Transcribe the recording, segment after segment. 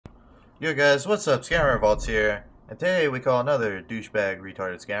Yo guys, what's up? ScammerRevolts here, and today we call another douchebag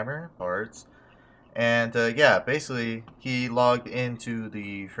retarded scammer, parts. And yeah, basically, he logged into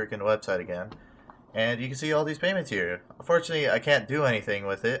the freaking website again, and you can see all these payments here. Unfortunately, I can't do anything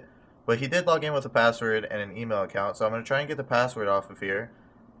with it, but he did log in with a password and an email account, so I'm going to try and get the password off of here,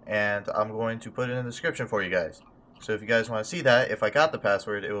 and I'm going to put it in the description for you guys. So if you guys want to see that, if I got the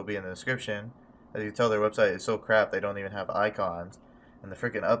password, it will be in the description. As you can tell, their website is so crap, they don't even have icons. And the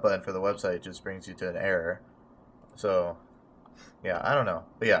freaking up button for the website just brings you to an error. So, yeah, I don't know.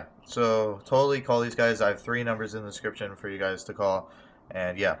 But yeah, so totally call these guys. I have 3 numbers in the description for you guys to call.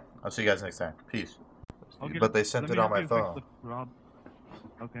 And yeah, I'll see you guys next time. Peace. Okay, But they let sent me it on help my you fix phone. the problem.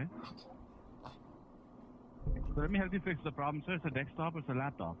 Okay. So let me help you fix the problem, sir. It's a desktop or it's a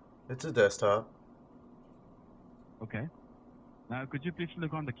laptop? It's a desktop. Okay. Now, could you please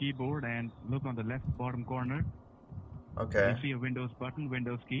look on the keyboard and look on the left bottom corner? Okay. You see a Windows button,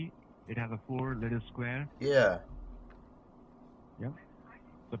 Windows key. It has a 4 little square. Yeah. Yep.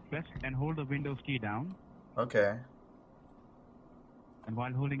 So press and hold the Windows key down. Okay. And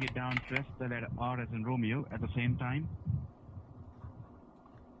while holding it down, press the letter R as in Romeo at the same time.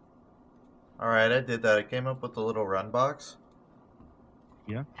 Alright, I did that. I came up with a little run box.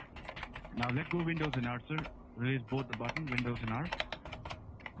 Yeah. Now let go Windows and R, sir. Release both the button, Windows and R.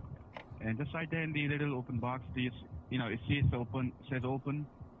 And just right there in the little open box, it says open.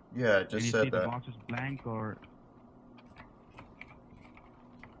 Yeah, I And just you said see the that. box is blank, or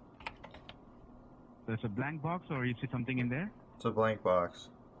there's a blank box, or you see something in there? It's a blank box.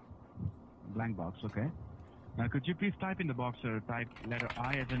 Blank box, okay. Now could you please type in the box, or type letter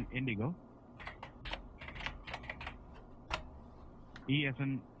I as in indigo, E as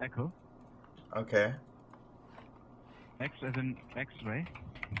in echo, Okay. X as in x-ray,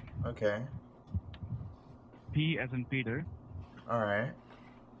 Okay. P as in Peter, Alright.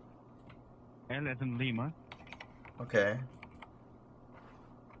 L as in Lima, Okay.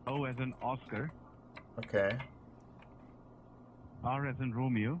 O as in Oscar, Okay. R as in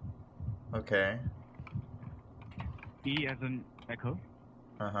Romeo, Okay. E as in echo,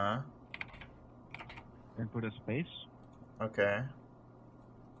 Uh-huh. and put a space, Okay.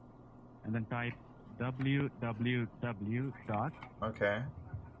 and then type www dot Okay.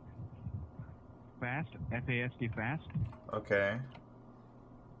 fast, F-A-S-T, fast, Okay.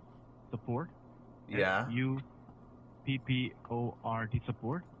 support, Yeah. S-U-P-P-O-R-T,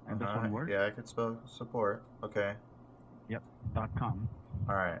 support, and that's one word. Yeah, I could spell support. Okay. Yep, .com.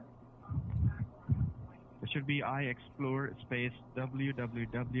 Alright. It should be iExplore space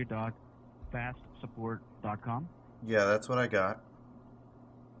www.fastsupport.com. Yeah, that's what I got.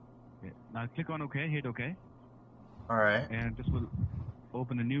 Okay. Now click on OK, hit OK, Alright. and this will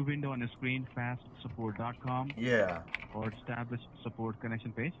open a new window on the screen, fastsupport.com, Yeah. or establish support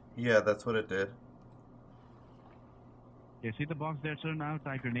connection page. Yeah, that's what it did. Okay, see the box there, sir? Now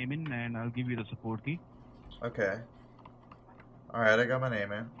type your name in, and I'll give you the support key. Okay. Alright, I got my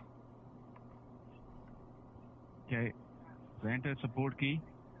name in. Okay, so enter support key.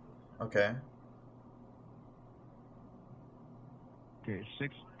 Okay. Okay,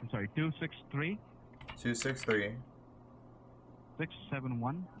 263 263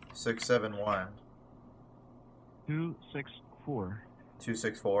 671 671 264.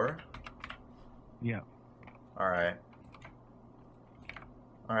 264. Yeah. Alright.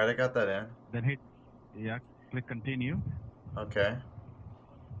 Alright, I got that in. Then hit, click continue. Okay.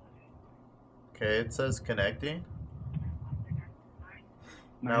 Okay, it says connecting.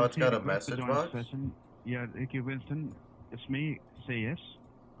 Now it's got a message box. Session. Yeah, Ricky Winston, it's me. Say yes.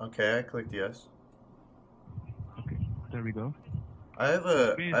 Okay, I clicked yes. Okay, there we go. I have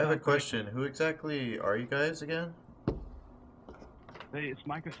a question. Who exactly are you guys again? Hey, it's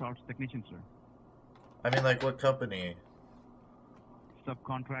Microsoft's technician, sir. I mean, like, what company?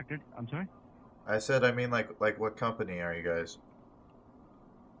 Subcontracted. I'm sorry? I said, I mean, like what company are you guys?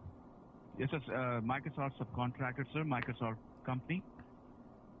 Yes, it's Microsoft subcontracted, sir. Microsoft company.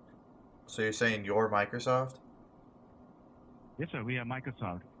 So you're saying you're Microsoft? Yes, sir. We are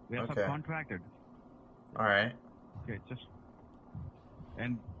Microsoft. We are Okay. subcontracted. All right. Okay,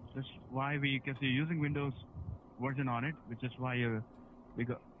 and that's why because you're using Windows version on it, which is why we've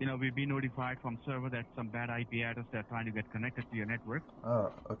been notified from server that some bad IP address they're trying to get connected to your network.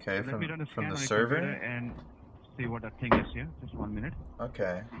 Oh, okay. So let me run a From scan the on your server? computer and see what that thing is here. Just 1 minute.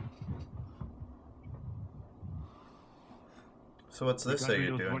 Okay. So what's this that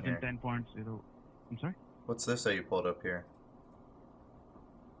you're doing version here? 10.0. I'm sorry? What's this that you pulled up here?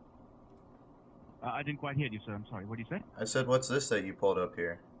 I didn't quite hear you, sir. I'm sorry. What did you say? I said, what's this that you pulled up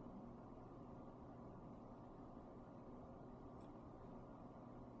here?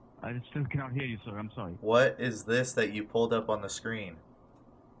 I still cannot hear you, sir. I'm sorry. What is this that you pulled up on the screen?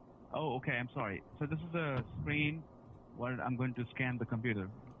 Oh, okay. I'm sorry. So this is a screen where I'm going to scan the computer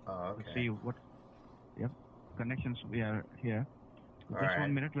Oh, to okay. see what connections we are here. So All just 1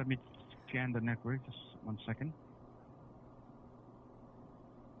 right. minute. Let me scan the network. Just 1 second.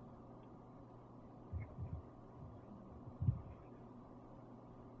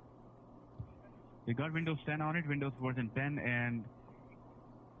 We got Windows 10 on it, Windows version 10, and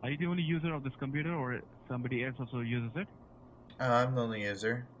are you the only user of this computer, or somebody else also uses it? I'm the only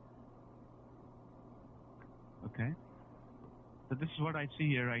user. Okay. So this is what I see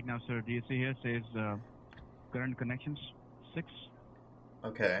here right now, sir. Do you see here says current connections 6?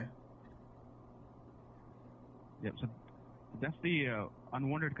 Okay. Yep. So that's the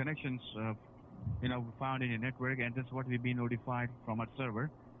unwanted connections found in your network, and that's what we've been notified from our server.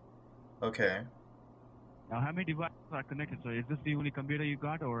 Okay. Now, how many devices are connected? So is this the only computer you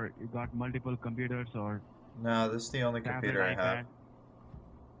got, or you got multiple computers, or No, this is the only tablet, computer I have. iPad?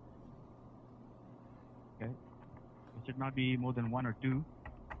 Okay. It should not be more than 1 or 2.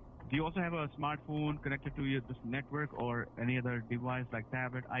 Do you also have a smartphone connected to this network, or any other device like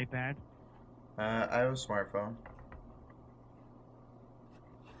tablet, iPad? I have a smartphone.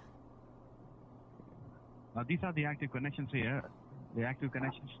 Now, these are the active connections here. The active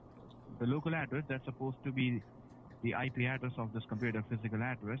connections, the local address, that's supposed to be the IP address of this computer, physical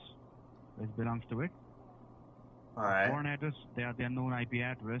address, which belongs to it. All right. Foreign address, they are the unknown IP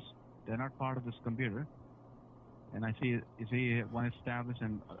address. They're not part of this computer. And I see, you see one is established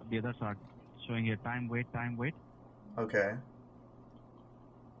and the others are showing here time wait. Okay.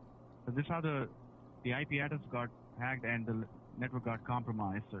 So this is how the IP address got hacked and the network got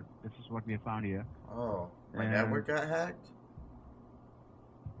compromised. So this is what we have found here. Oh, my network got hacked?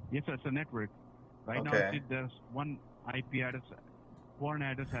 Yes, sir, it's a network. Right now, Okay. see, there's one IP address, foreign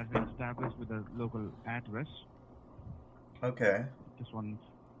address has been established with a local address. Okay. Just 1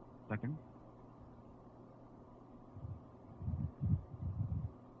 second.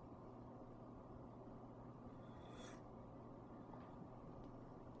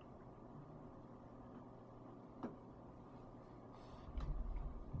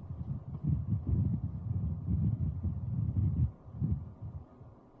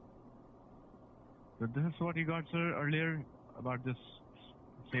 So this is what you got, sir, earlier about this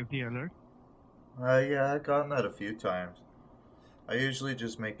safety alert. Yeah, I've gotten that a few times. I usually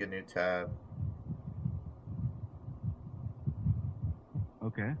just make a new tab.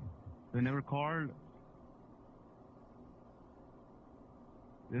 Okay. They never called.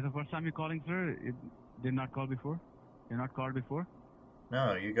 This is the first time you're calling, sir? It did not call before? You're not called before?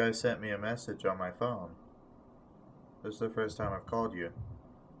 No, you guys sent me a message on my phone. This is the first time I've called you.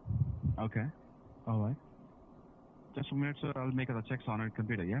 Okay. All right. Just a minute, sir. I'll make other checks on your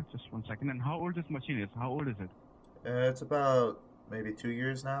computer, yeah? Just 1 second. And how old this machine is? How old is it? It's about maybe 2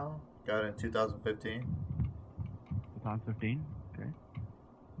 years now. Got it in 2015. 2015. Okay.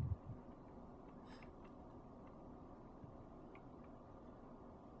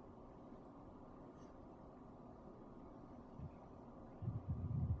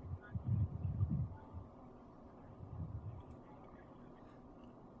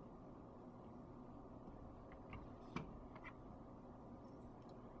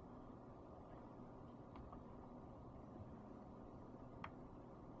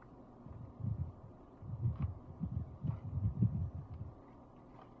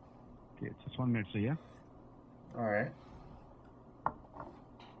 Okay, just 1 minute, sir, yeah? All right.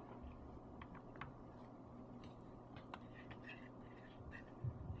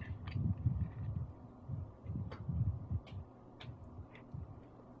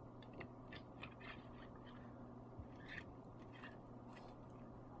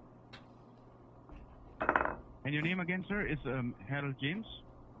 And your name again, sir, is Harold James?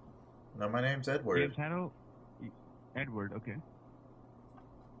 No, my name's Edward. James Harold? Edward, okay.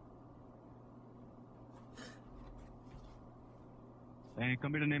 And your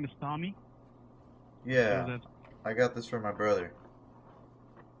computer name is Tommy? Yeah, I got this from my brother.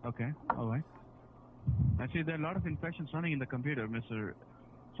 Okay, all right. Actually, there are a lot of infections running in the computer, Mr.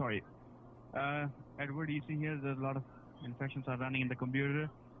 Sorry. Edward, you see here, there's a lot of infections are running in the computer.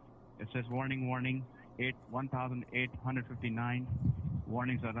 It says warning, 1,859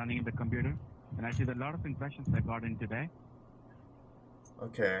 warnings are running in the computer. And I see there are a lot of infections that got in today.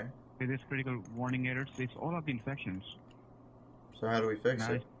 Okay. It is critical warning errors. It's all of the infections. So how do we fix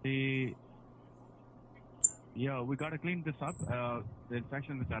it? I see. Yeah, we got to clean this up. The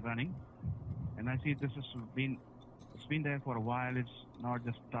infections that are running. And I see this has been, it's been there for a while. It's not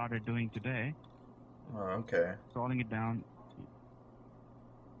just started doing today. Oh, okay. Scrolling it down.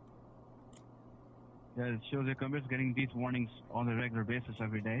 Yeah, it shows your computer's getting these warnings on a regular basis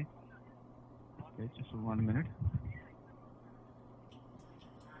every day. Okay, just 1 minute.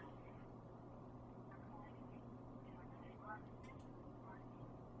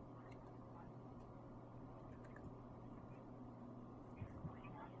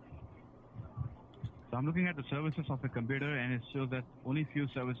 So I'm looking at the services of the computer, and it shows that only few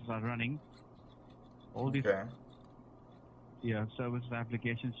services are running. All these service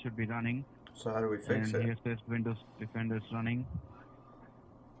applications should be running. So how do we fix it? And here says Windows Defender is running.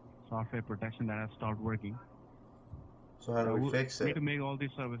 Software protection that has stopped working. So how do we fix it? We need to make all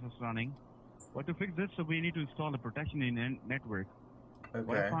these services running. But to fix this, so we need to install a protection in network. Okay.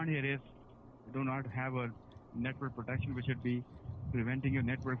 What I found here is we do not have a network protection which should be preventing your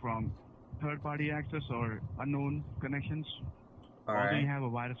network from third-party access or unknown connections. Although you have a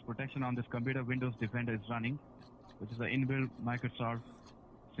virus protection on this computer, Windows Defender is running, which is an inbuilt Microsoft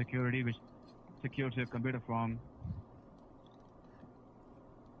security which secures your computer from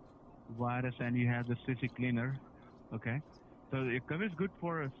virus, and you have the CC cleaner. Okay, so your computer is good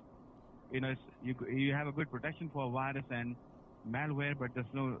for, you have a good protection for virus and malware, but there's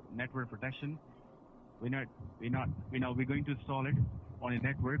no network protection. We're going to install it on a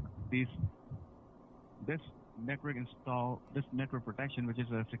network. This network protection, which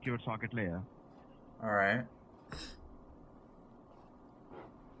is a secure socket layer. All right.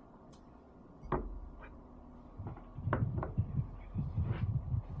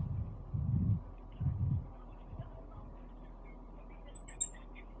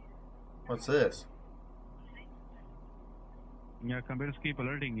 What's this? Your computers keep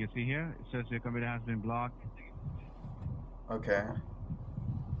alerting. You see here, it says your computer has been blocked. Okay.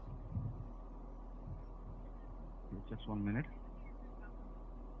 Just 1 minute.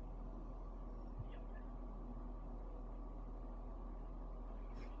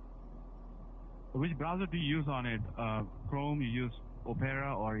 Which browser do you use on it? Chrome, you use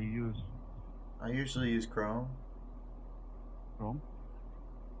Opera, or you use? I usually use Chrome. Chrome?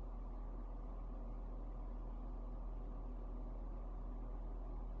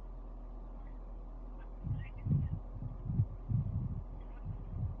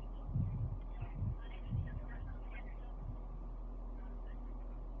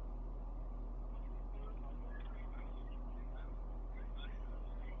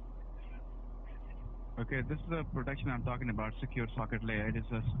 Okay, this is the protection I'm talking about, secure socket layer. It is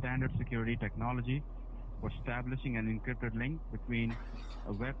a standard security technology for establishing an encrypted link between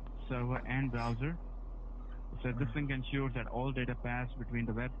a web server and browser. So this link ensures that all data passed between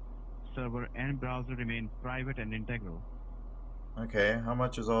the web server and browser remain private and integral. Okay, how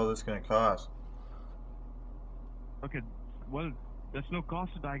much is all this going to cost? Okay, well, there's no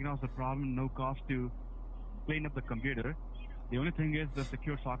cost to diagnose the problem, no cost to clean up the computer. The only thing is the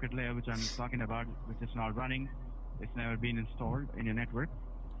secure socket layer, which I'm talking about, which is not running. It's never been installed in your network.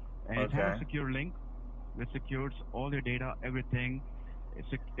 And it has a secure link, which secures all your data, everything.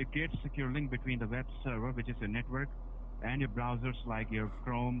 It creates a secure link between the web server, which is your network, and your browsers like your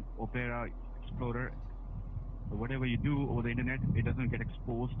Chrome, Opera, Explorer. Whatever you do over the internet, it doesn't get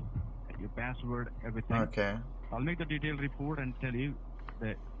exposed. Your password, everything. Okay. I'll make the detailed report and tell you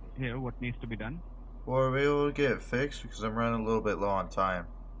that here what needs to be done. Well, are we able to get it fixed? Because I'm running a little bit low on time.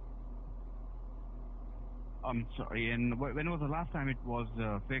 I'm sorry, and when was the last time it was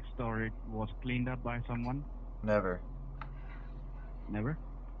fixed or it was cleaned up by someone? Never. Never?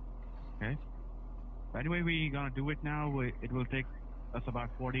 Okay. Anyway, we're gonna do it now. It will take us about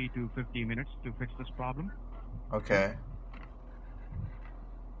 40 to 50 minutes to fix this problem. Okay.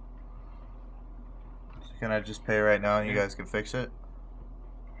 So can I just pay right now and you guys can fix it?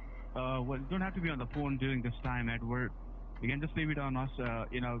 Well, you don't have to be on the phone during this time at work. You can just leave it on us.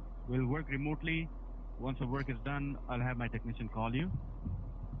 We'll work remotely. Once the work is done, I'll have my technician call you.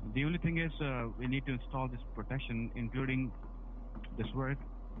 The only thing is we need to install this protection, including this work.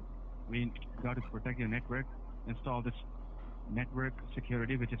 We got to protect your network, install this network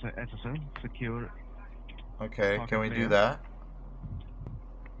security, which is a SSL, secure. Okay, can we do that?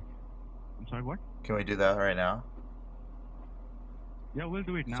 I'm sorry, what? Can we do that right now? Yeah, we'll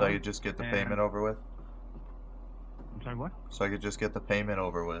do it now. So I could just get the payment over with? I'm sorry, what? So I could just get the payment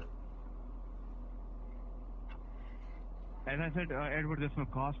over with. As I said, Edward, there's no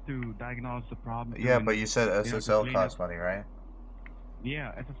cost to diagnose the problem. Yeah, but you said SSL costs money, right?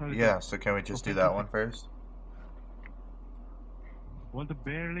 Yeah, SSL. Yeah, so can we just do that one first? Well,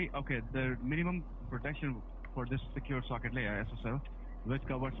 the minimum protection for this secure socket layer, SSL, which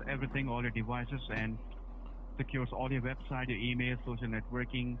covers everything, all your devices, and secures all your website, your email, social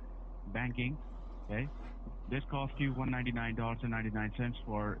networking, banking. Okay, this costs you $199.99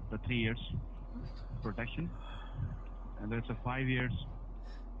 for the 3 years. protection, and there's a 5 years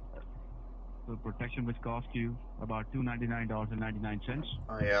protection which costs you about $299.99.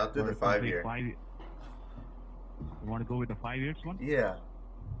 Oh yeah, I'll do the 5 year. You want to go with the 5 years one? Yeah.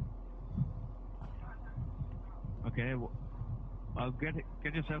 Okay. Well, I'll get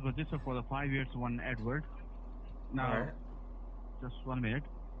yourself registered for the 5 years one, Edward. Now, Alright. just 1 minute.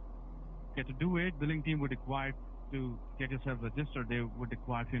 Okay, to do it, billing team would require to get yourself registered. They would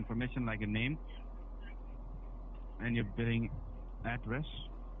require your information like a name and your billing address.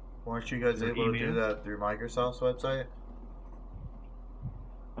 Weren't you guys able to do that through Microsoft's website?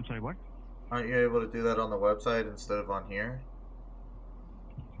 I'm sorry, what? Aren't you able to do that on the website instead of on here?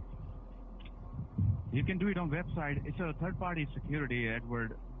 You can do it on website. It's a third-party security,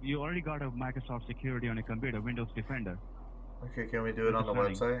 Edward. You already got a Microsoft security on your computer, Windows Defender. Okay, can we do it on the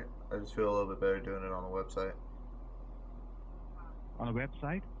website? I just feel a little bit better doing it on the website. On a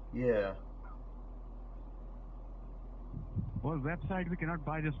website? Yeah. Well, website, we cannot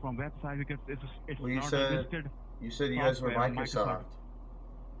buy this from website because it's Well, not registered. You said you guys were Microsoft.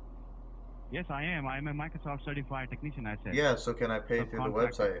 Yes, I am. I'm a Microsoft certified technician, I said. Yeah, so can I pay through the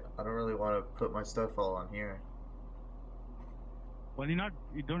website? I don't really want to put my stuff all on here. Well, you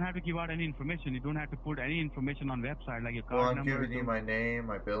don't have to give out any information. You don't have to put any information on website like your card Well, I'm number. giving you my name,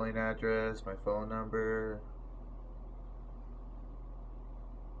 my billing address, my phone number.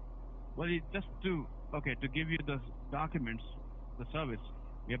 Well, to give you the documents, the service,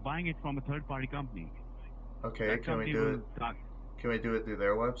 we are buying it from a third-party company. Okay, can we do it? Can we do it through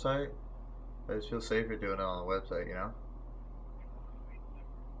their website? I just feel safer doing it on the website, you know?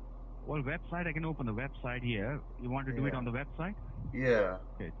 Well, website, I can open the website here. You want to do it on the website? Yeah.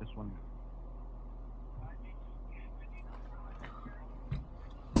 Okay, just one minute.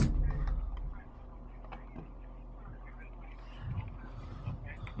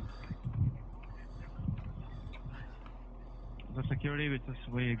 The security which is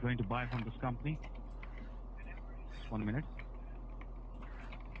we're going to buy from this company. Just 1 minute.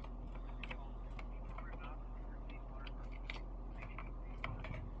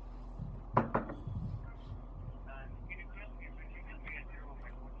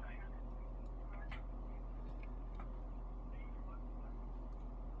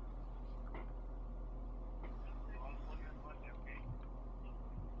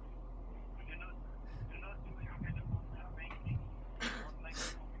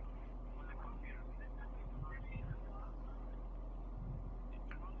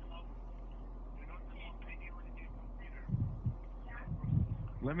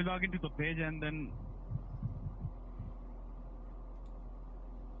 Let me log into the page and then...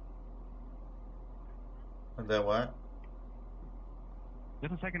 And then what?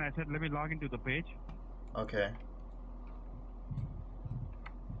 Just a second, I said let me log into the page. Okay.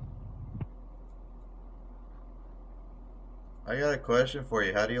 I got a question for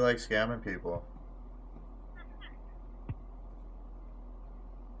you. How do you like scamming people?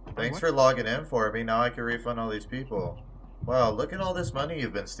 Thanks for logging in for me. Now I can refund all these people. Wow, look at all this money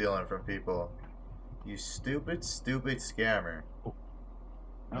you've been stealing from people. You stupid, stupid scammer.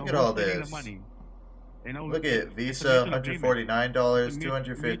 Look at all this. Look at Visa, $149,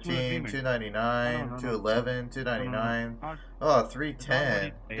 $215, $299, $211, $299. Oh,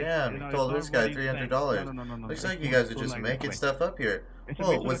 $310. Damn, you told this guy $300. Looks like you guys are just making stuff up here.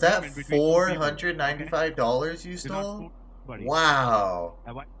 Whoa, was that $495 you stole? Wow.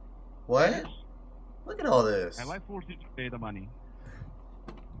 What? Look at all this. Have I forced you to pay the money?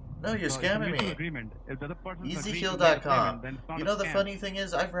 No, you're scamming me. eazyheal.com. You know the funny thing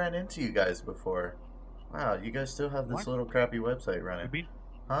is, I've ran into you guys before. Wow, you guys still have this little crappy website running.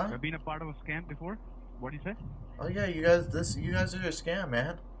 Huh? Have been a part of a scam before? What do you say? Oh yeah, you guys are a scam,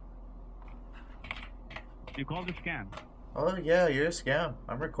 man. You call this scam? Oh yeah, you're a scam.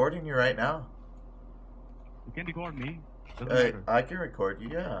 I'm recording you right now. You can record me. I can record you,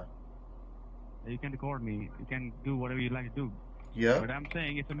 yeah. You can record me. You can do whatever you like to do. Yeah. But I'm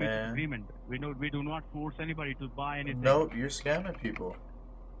saying it's a mutual agreement. We do not force anybody to buy anything. No, you're scamming people.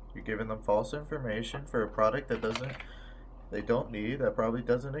 You're giving them false information for a product that they don't need, that probably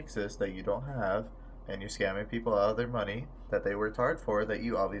doesn't exist, that you don't have, and you're scamming people out of their money that they worked hard for that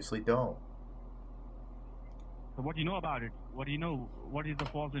you obviously don't. So what do you know about it? What do you know? What is the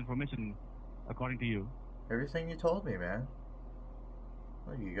false information according to you? Everything you told me, man.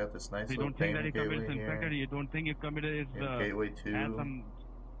 Oh, you got this nice so little payment gateway here. You don't think your computer is gateway 2. has some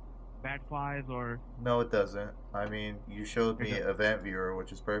bad files or... No, it doesn't. I mean, you showed me Event Viewer,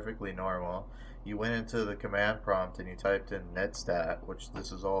 which is perfectly normal. You went into the command prompt and you typed in netstat, which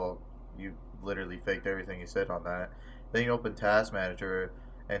this is all... You literally faked everything you said on that. Then you opened Task Manager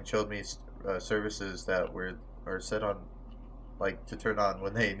and showed me services that are set on, like, to turn on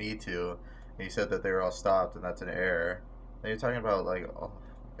when they need to. And you said that they were all stopped, and that's an error. Then you're talking about, like, oh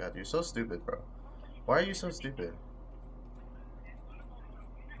my god, you're so stupid, bro. Why are you so stupid?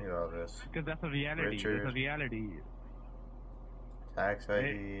 Look at all this. Because that's a reality. Richard, It's a reality. tax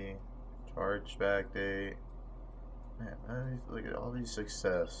ID, chargeback date. Man, look at all these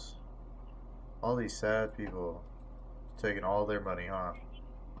success. All these sad people taking all their money, huh?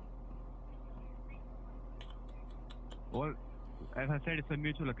 Well, as I said, it's a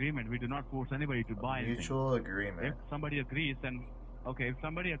mutual agreement. We do not force anybody to buy anything. Mutual agreement. If somebody agrees, then okay. If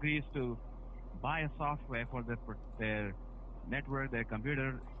somebody agrees to buy a software for their network, their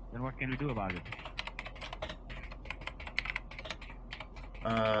computer, then what can we do about it?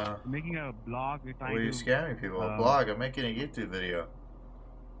 Making a blog, we're trying Well, you're to, scamming people. A blog. I'm making a YouTube video.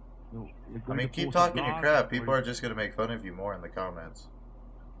 I mean, keep talking your crap. People are just gonna make fun of you more in the comments.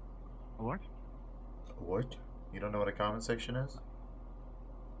 What? What? You don't know what a comment section is?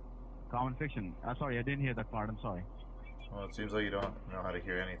 Comment section. Sorry, I didn't hear that part. I'm sorry. Well, it seems like you don't know how to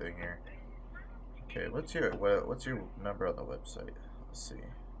hear anything here. Okay, what's your number on the website? Let's see.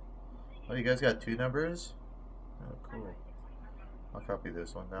 Oh, you guys got 2 numbers? Oh, cool. I'll copy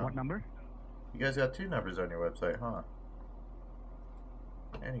this one down. What number? You guys got 2 numbers on your website, huh?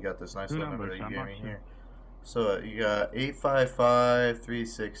 And you got this nice little number that you gave me here. So you got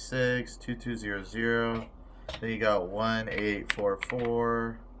 855-366-2200. Then you got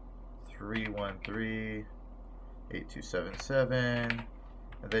 1-844-313-8277.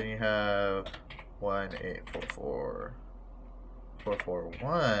 And then you have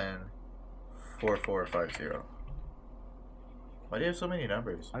 1-844-441-4450. Why do you have so many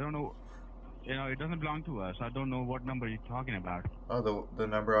numbers? I don't know. You know, it doesn't belong to us. I don't know what number you're talking about. Oh, the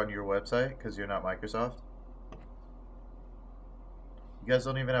number on your website? Because you're not Microsoft? You guys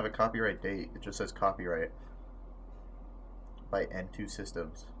don't even have a copyright date. It just says copyright by N2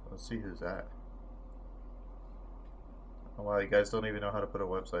 Systems. Let's see who's that. Oh wow, you guys don't even know how to put a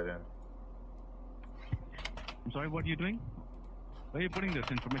website in. I'm sorry, what are you doing? Where are you putting this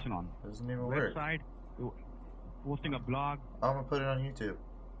information on? It doesn't even work. Website? Posting a blog? I'm gonna put it on YouTube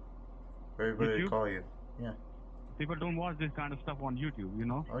for everybody to call you. Yeah. People don't watch this kind of stuff on YouTube, you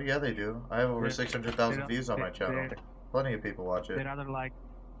know? Oh yeah, they do. I have over 600,000 views on my channel. Plenty of people watch it. They'd rather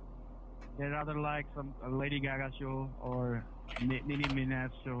like some Lady Gaga show or Nicki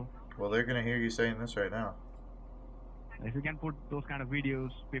Minaj show. Well, they're gonna hear you saying this right now. If you can put those kind of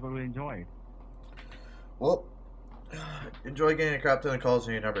videos, people will enjoy it. Well, enjoy getting a crap ton of calls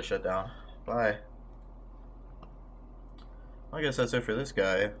and your number shut down. Bye. I guess that's it for this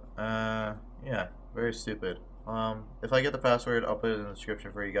guy. Yeah, very stupid. If I get the password, I'll put it in the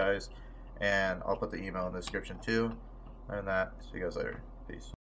description for you guys, and I'll put the email in the description too. And that, see you guys later. Peace.